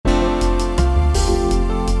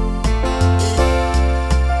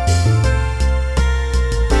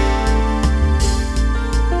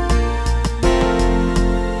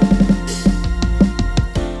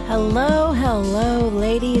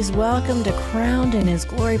friends. Welcome to Crowned in His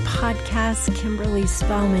Glory podcast. Kimberly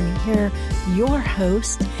Spellman here, your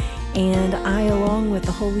host. And I, along with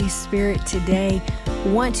the Holy Spirit today,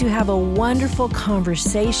 want to have a wonderful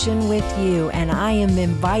conversation with you. And I am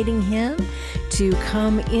inviting Him to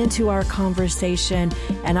come into our conversation.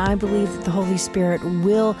 And I believe that the Holy Spirit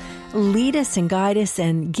will lead us and guide us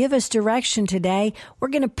and give us direction today. We're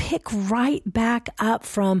going to pick right back up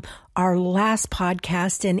from our last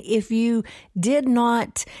podcast. And if you did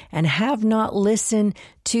not and have not listened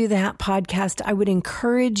to that podcast, I would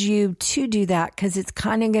encourage you to do that, because it's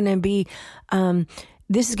kind of going to be,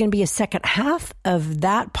 this is going to be a second half of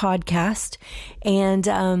that podcast. And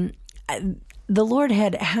the Lord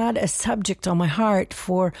had a subject on my heart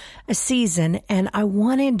for a season, and I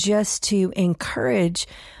wanted just to encourage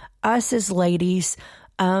us as ladies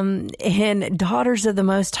and daughters of the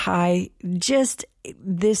Most High, just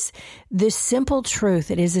this simple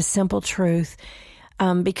truth. It is a simple truth,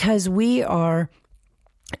 because we are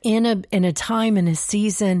in a time and a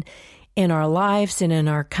season in our lives and in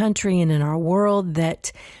our country and in our world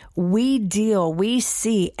that we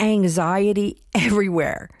see anxiety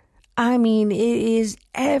everywhere. I mean, it is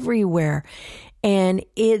everywhere, and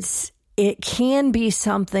it can be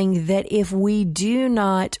something that if we do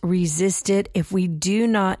not resist it, if we do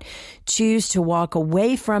not choose to walk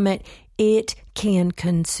away from it, it can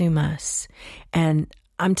consume us. And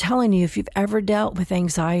I'm telling you, if you've ever dealt with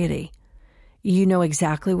anxiety, you know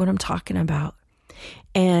exactly what I'm talking about.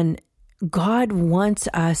 And God wants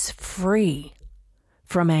us free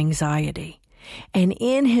from anxiety. And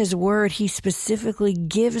in His Word, He specifically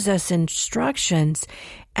gives us instructions,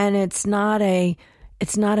 and it's not a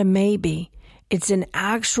maybe. It's an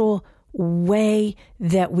actual way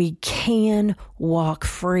that we can walk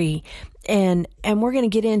free. And we're going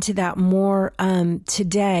to get into that more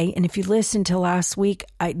today. And if you listened to last week,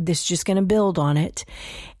 this is just going to build on it.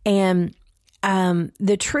 And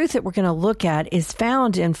the truth that we're going to look at is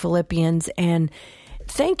found in Philippians. And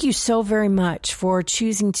thank you so very much for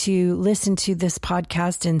choosing to listen to this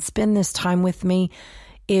podcast and spend this time with me.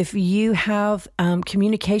 If you have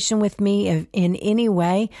communication with me in any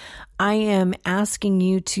way, I am asking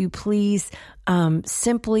you to please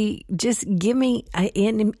simply just give me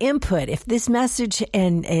an input. If this message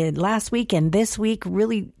and last week and this week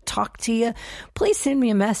really talked to you, please send me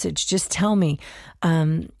a message. Just tell me.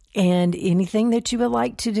 And anything that you would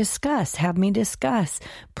like to discuss, have me discuss,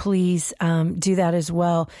 please do that as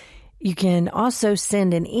well. You can also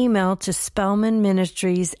send an email to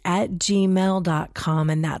spellmanministries@gmail.com,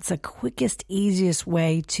 and that's the quickest, easiest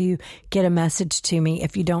way to get a message to me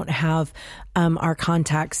if you don't have our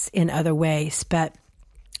contacts in other ways. But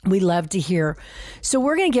we love to hear. So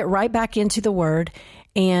we're going to get right back into the Word,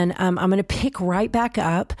 and I'm going to pick right back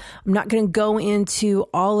up. I'm not going to go into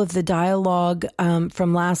all of the dialogue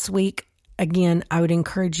from last week. Again, I would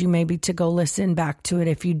encourage you maybe to go listen back to it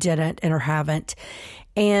if you didn't or haven't.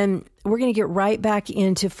 And we're going to get right back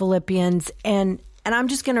into Philippians, and I'm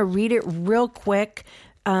just going to read it real quick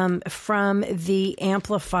from the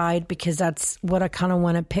Amplified, because that's what I kind of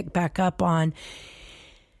want to pick back up on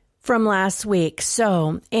from last week.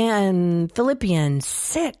 So in Philippians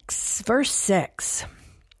 6, verse 6,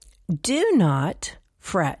 do not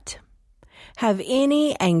fret, have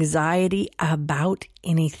any anxiety about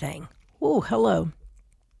anything. Oh, hello.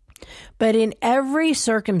 But in every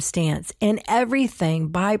circumstance, in everything,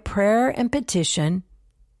 by prayer and petition,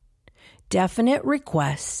 definite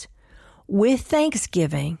requests, with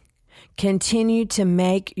thanksgiving, continue to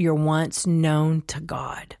make your wants known to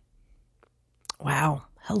God. Wow.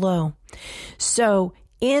 Hello. So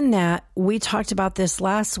in that, we talked about this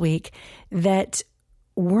last week, that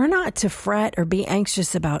we're not to fret or be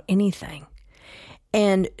anxious about anything.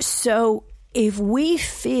 And so if we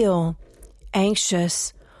feel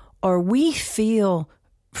anxious, or we feel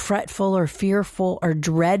fretful or fearful or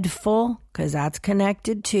dreadful, because that's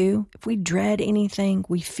connected too. If we dread anything,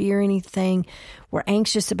 we fear anything, we're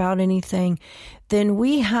anxious about anything, then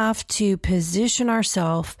we have to position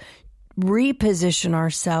ourselves, reposition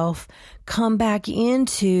ourselves, come back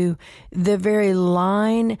into the very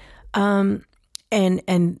line and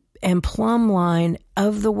plumb line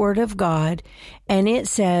of the Word of God. And it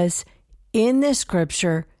says in this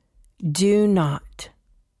scripture, do not.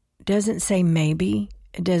 It doesn't say maybe.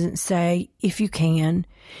 It doesn't say if you can.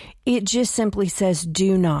 It just simply says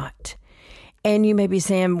do not. And you may be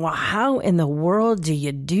saying, well, how in the world do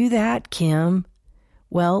you do that, Kim?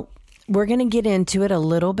 Well, we're going to get into it a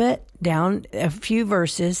little bit down a few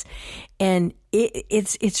verses, and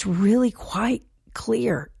it's really quite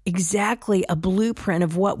clear, exactly a blueprint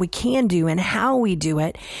of what we can do and how we do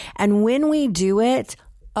it. And when we do it,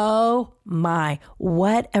 Oh my,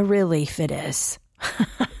 what a relief it is.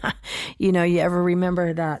 You ever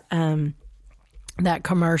remember that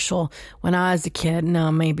commercial when I was a kid? Now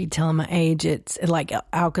I may be telling my age. It's like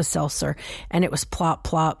Alka-Seltzer, and it was plop,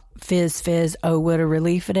 plop, fizz, fizz. Oh, what a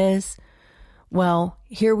relief it is. Well,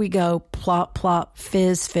 here we go. Plop, plop,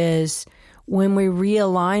 fizz, fizz. When we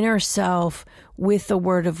realign ourselves with the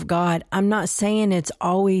Word of God, I'm not saying it's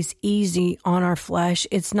always easy on our flesh.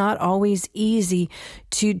 It's not always easy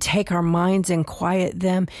to take our minds and quiet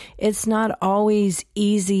them. It's not always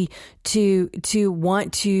easy to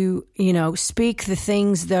want to, speak the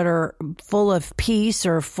things that are full of peace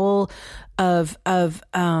or full of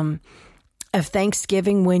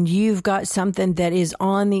thanksgiving when you've got something that is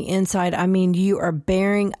on the inside. I mean, you are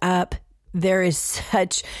bearing up. There is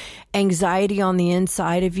such anxiety on the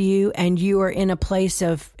inside of you, and you are in a place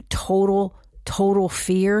of total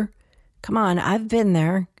fear. Come on, I've been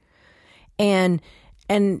there. And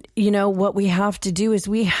what we have to do is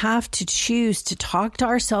we have to choose to talk to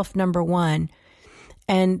ourselves, number one.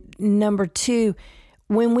 And number two,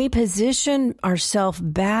 when we position ourselves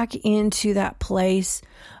back into that place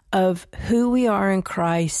of who we are in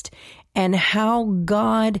Christ and how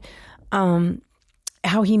God,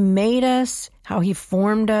 how He made us, how He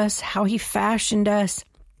formed us, how He fashioned us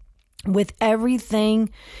with everything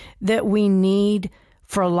that we need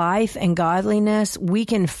for life and godliness, we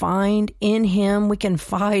can find in Him. We can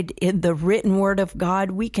find in the written Word of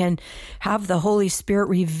God. We can have the Holy Spirit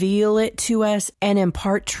reveal it to us and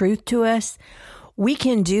impart truth to us. We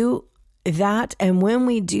can do that. And when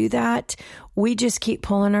we do that, we just keep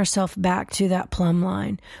pulling ourselves back to that plumb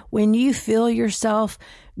line. When you feel yourself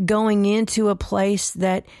going into a place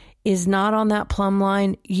that is not on that plumb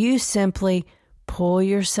line, you simply pull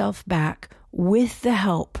yourself back with the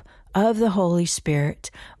help of the Holy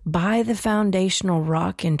Spirit by the foundational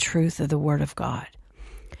rock and truth of the Word of God.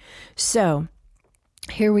 So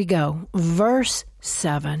here we go. Verse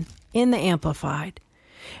 7 in the Amplified.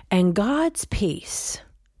 And God's peace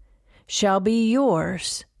shall be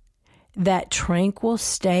yours, that tranquil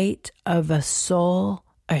state of a soul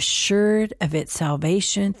assured of its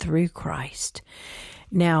salvation through Christ.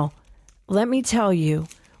 Now, let me tell you,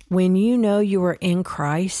 when you know you are in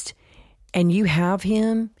Christ and you have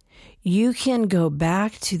Him, you can go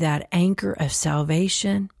back to that anchor of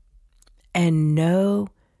salvation and know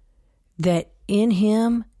that in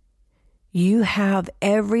Him you have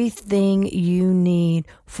everything you need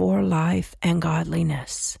for life and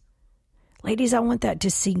godliness. Ladies, I want that to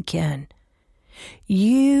sink in.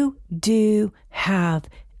 You do have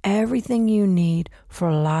everything you need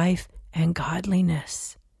for life and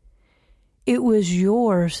godliness. It was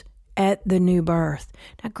yours at the new birth.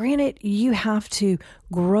 Now, granted, you have to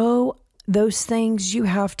grow those things. You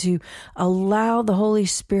have to allow the Holy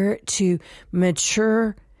Spirit to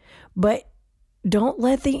mature, but don't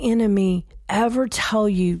let the enemy ever tell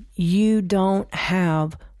you you don't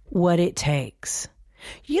have what it takes.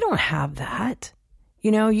 You don't have that.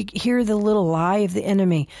 You hear the little lie of the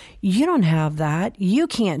enemy. You don't have that. You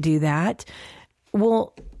can't do that.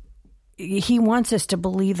 Well, he wants us to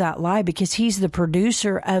believe that lie because he's the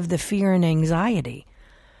producer of the fear and anxiety.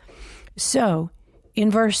 So, in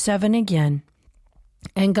verse 7 again,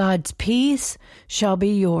 and God's peace shall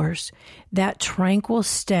be yours, that tranquil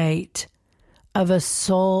state of a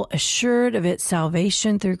soul assured of its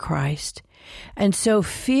salvation through Christ. And so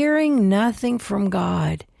fearing nothing from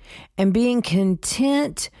God and being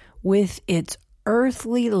content with its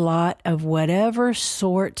earthly lot of whatever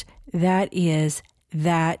sort that is,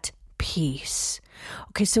 that peace.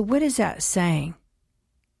 Okay, so what is that saying?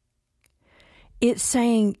 It's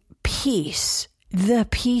saying peace, the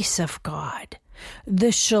peace of God,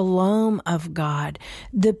 the shalom of God,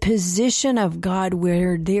 the position of God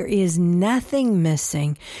where there is nothing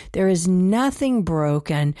missing, there is nothing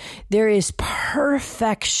broken, there is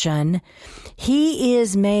perfection. He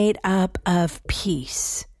is made up of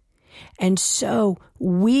peace. And so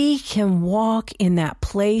we can walk in that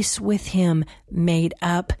place with Him made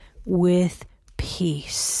up with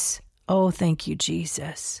peace. Oh, thank you,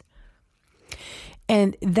 Jesus.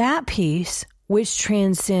 And that peace, which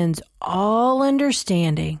transcends all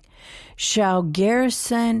understanding, shall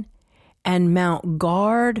garrison and mount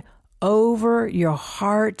guard over your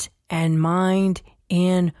heart and mind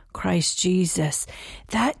in Christ Jesus.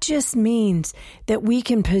 That just means that we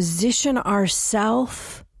can position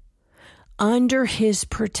ourselves under His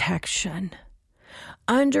protection,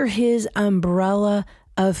 under His umbrella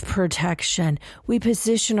of protection. We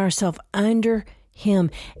position ourselves under Him,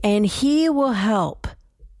 and He will help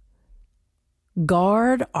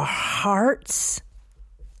guard our hearts,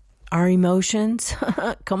 our emotions,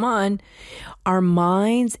 come on, our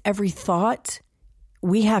minds, every thought.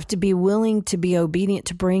 We have to be willing to be obedient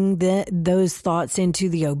to bring those thoughts into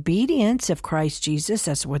the obedience of Christ Jesus.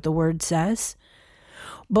 That's what the word says.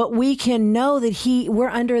 But we can know that we're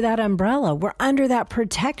under that umbrella. We're under that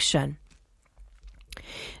protection.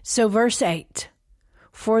 So verse 8,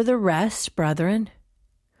 for the rest, brethren,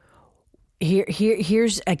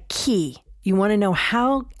 here's a key. You want to know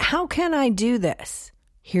how can I do this?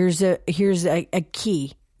 Here's a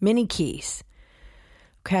key, many keys.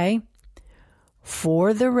 Okay?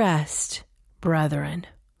 For the rest, brethren,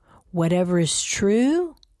 whatever is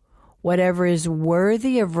true, whatever is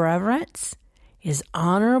worthy of reverence, is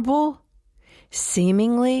honorable,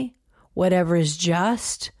 seemingly, whatever is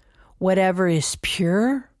just, whatever is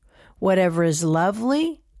pure, whatever is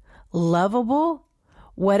lovely, lovable,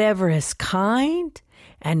 whatever is kind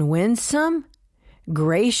and winsome,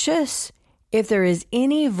 gracious, if there is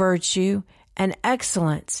any virtue and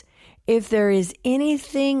excellence, if there is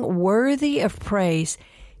anything worthy of praise,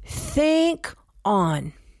 think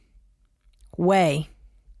on, weigh.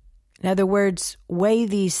 In other words, weigh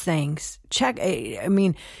these things. Check,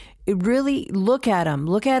 really look at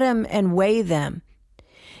them and weigh them.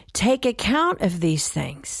 Take account of these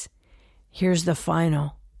things. Here's the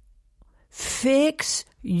final. Fix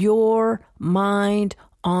your mind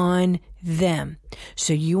on them.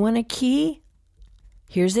 So you want a key?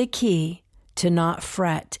 Here's a key to not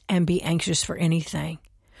fret and be anxious for anything.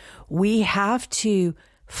 We have to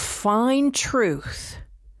find truth,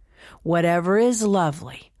 whatever is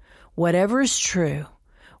lovely, whatever is true,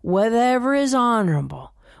 whatever is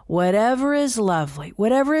honorable, whatever is lovely,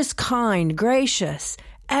 whatever is kind, gracious,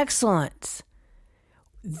 excellence.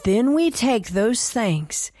 Then we take those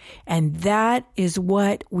things, and that is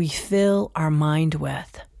what we fill our mind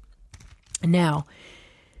with. Now,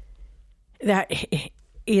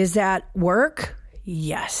 is that work?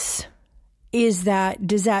 Yes. Does that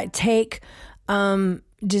take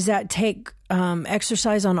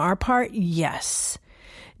exercise on our part? Yes.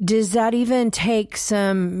 Does that even take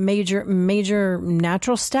some major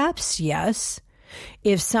natural steps? Yes.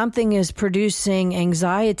 If something is producing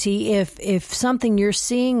anxiety, if something you're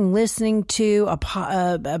seeing, listening to a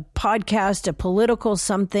podcast, a political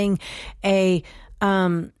something,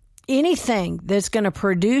 anything that's going to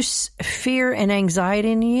produce fear and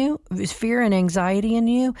anxiety in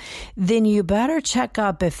you, then you better check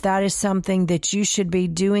up if that is something that you should be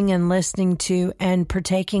doing and listening to and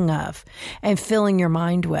partaking of and filling your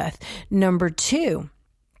mind with. Number 2,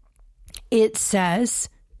 it says,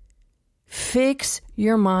 fix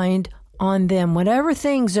your mind on them. Whatever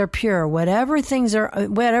things are pure, whatever things are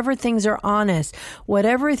honest,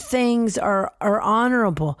 whatever things are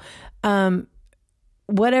honorable,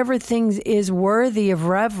 whatever things is worthy of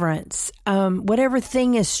reverence, whatever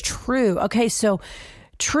thing is true. Okay, so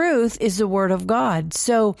truth is the word of God.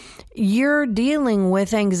 So you're dealing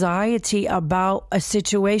with anxiety about a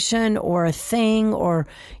situation or a thing or,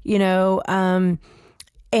 and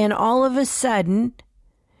all of a sudden,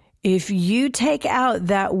 if you take out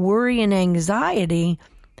that worry and anxiety,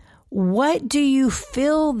 what do you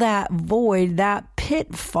fill that void, that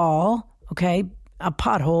pitfall, okay, a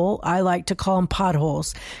pothole? I like to call them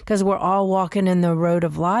potholes because we're all walking in the road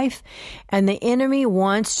of life, and the enemy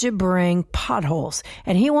wants to bring potholes,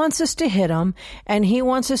 and he wants us to hit them, and he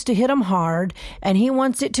wants us to hit them hard, and he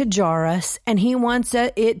wants it to jar us, and he wants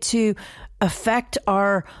it to affect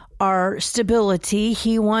our stability.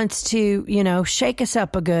 He wants to, shake us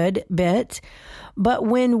up a good bit. But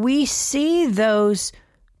when we see those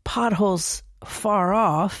potholes far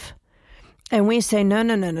off and we say, no,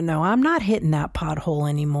 I'm not hitting that pothole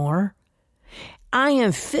anymore. I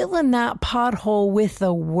am filling that pothole with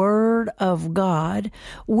the Word of God,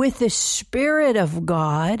 with the Spirit of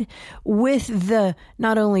God, with the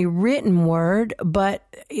not only written Word, but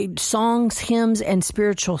songs, hymns, and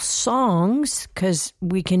spiritual songs, because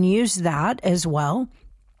we can use that as well.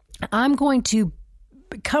 I'm going to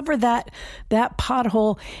cover that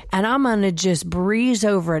pothole, and I'm going to just breeze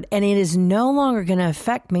over it, and it is no longer going to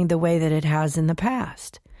affect me the way that it has in the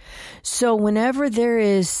past. So whenever there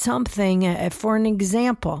is something, for an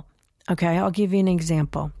example, okay, I'll give you an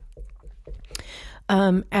example.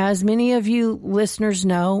 As many of you listeners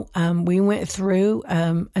know, we went through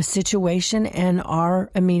a situation in our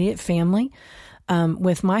immediate family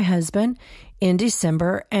with my husband in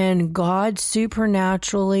December, and God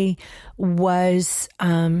supernaturally was,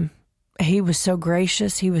 he was so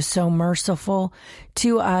gracious. He was so merciful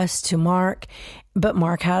to us, to Mark, but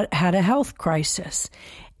Mark had a health crisis.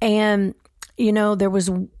 And, there was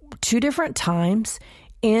 2 different times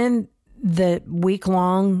in the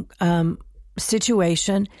week-long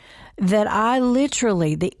situation that I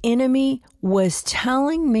literally, the enemy was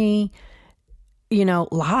telling me,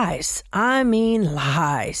 lies. I mean,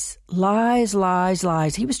 lies.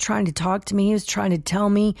 He was trying to talk to me. He was trying to tell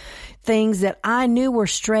me things that I knew were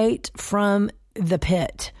straight from the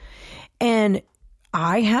pit. And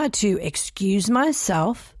I had to excuse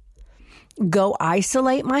myself, go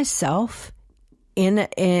isolate myself,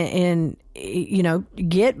 get in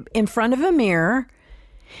front of a mirror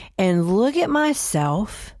and look at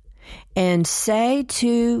myself and say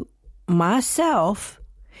to myself,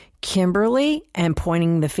 Kimberly, and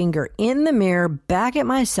pointing the finger in the mirror back at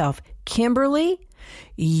myself, Kimberly,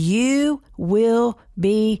 you will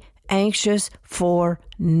be anxious for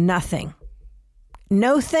nothing.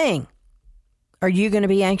 No thing are you going to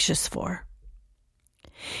be anxious for.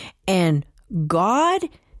 And God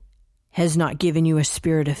has not given you a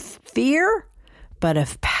spirit of fear, but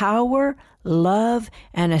of power, love,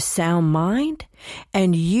 and a sound mind.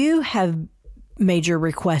 And you have made your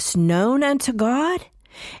requests known unto God.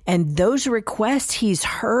 And those requests He's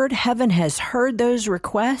heard, heaven has heard those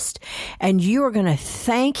requests. And you are going to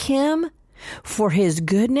thank Him for His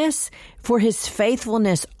goodness, for His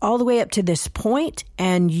faithfulness all the way up to this point.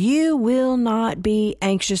 And you will not be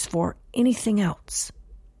anxious for anything else.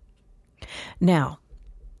 Now,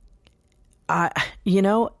 I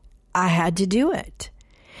had to do it.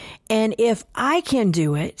 And if I can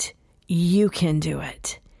do it, you can do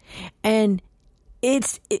it. And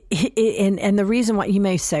and the reason why you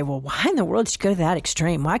may say, well, why in the world did you go to that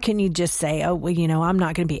extreme? Why couldn't you just say, oh, well, I'm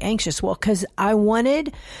not going to be anxious? Well, because I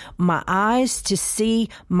wanted my eyes to see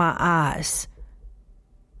my eyes.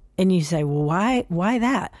 And you say, well, why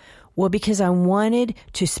that? Well, because I wanted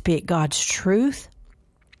to speak God's truth.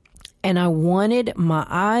 And I wanted my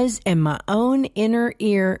eyes and my own inner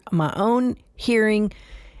ear, my own hearing,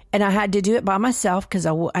 and I had to do it by myself because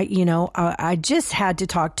I just had to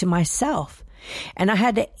talk to myself, and I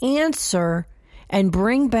had to answer and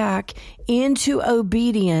bring back into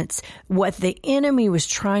obedience what the enemy was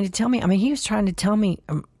trying to tell me. I mean, he was trying to tell me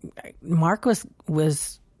Mark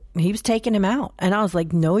was taking him out, and I was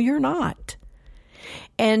like, no, you're not.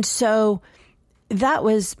 And so that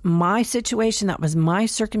was my situation. That was my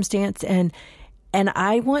circumstance. And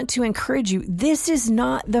I want to encourage you. This is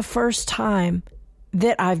not the first time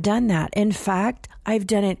that I've done that. In fact, I've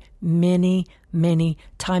done it many, many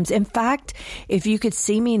times. In fact, if you could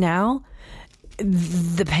see me now,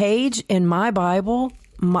 the page in my Bible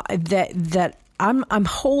that I'm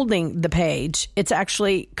holding the page, it's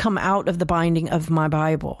actually come out of the binding of my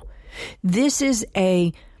Bible. This is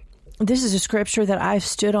a scripture that I've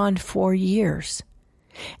stood on for years.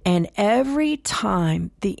 And every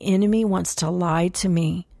time the enemy wants to lie to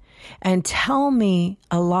me and tell me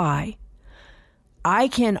a lie, I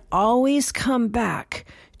can always come back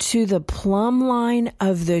to the plumb line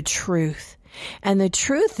of the truth. And the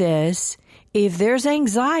truth is, if there's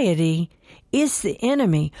anxiety, it's the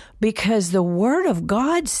enemy, because the Word of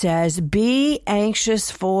God says, be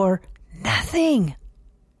anxious for nothing.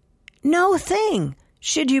 No thing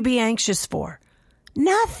should you be anxious for.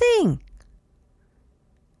 Nothing.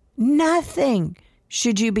 Nothing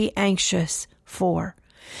should you be anxious for.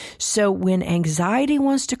 So when anxiety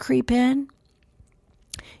wants to creep in,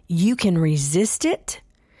 you can resist it.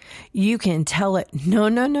 You can tell it, no,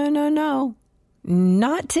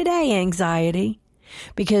 not today, anxiety.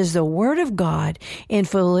 Because the Word of God in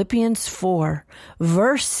Philippians 4,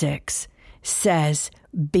 verse 6 says,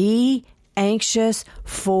 be anxious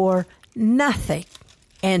for nothing.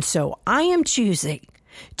 And so I am choosing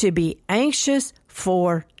to be anxious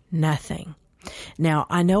for nothing. Now,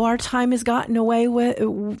 I know our time has gotten away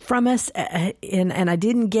from us, and I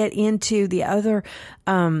didn't get into the other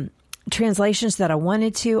translations that I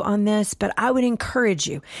wanted to on this, but I would encourage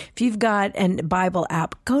you, if you've got a Bible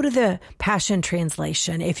app, go to the Passion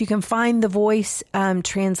Translation. If you can find the Voice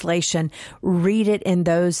translation, read it in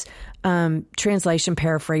those translation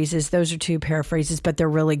paraphrases. Those are two paraphrases, but they're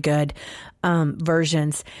really good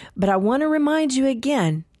versions. But I want to remind you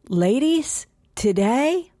again, ladies,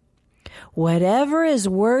 today, whatever is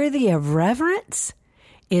worthy of reverence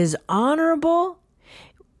is honorable,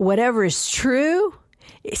 whatever is true,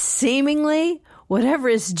 seemingly, whatever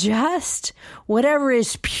is just, whatever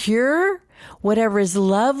is pure, whatever is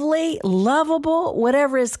lovely, lovable,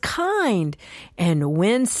 whatever is kind and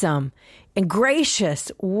winsome and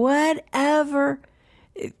gracious, whatever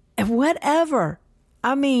is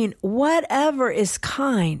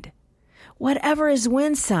kind, whatever is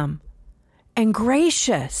winsome and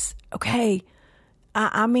gracious. Okay.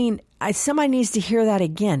 Somebody needs to hear that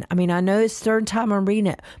again. I mean, I know it's the third time I'm reading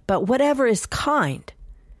it, but whatever is kind,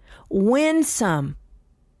 winsome,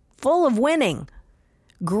 full of winning,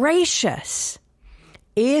 gracious.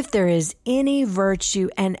 If there is any virtue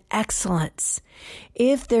and excellence,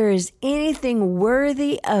 if there is anything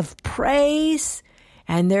worthy of praise,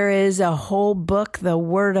 and there is a whole book, the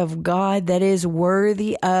Word of God, that is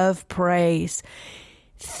worthy of praise,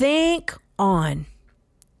 think on,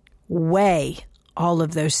 weigh all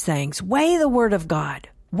of those things. Weigh the Word of God.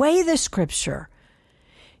 Weigh the Scripture.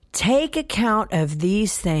 Take account of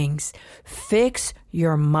these things. Fix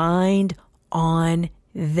your mind on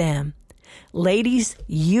them. Ladies,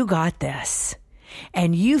 you got this.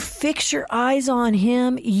 And you fix your eyes on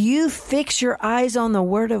Him. You fix your eyes on the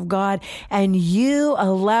Word of God, and you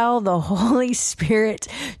allow the Holy Spirit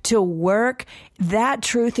to work that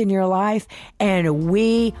truth in your life, and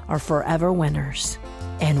we are forever winners.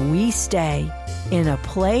 And we stay in a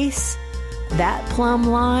place, that plumb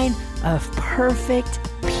line of perfect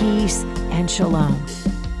peace and shalom.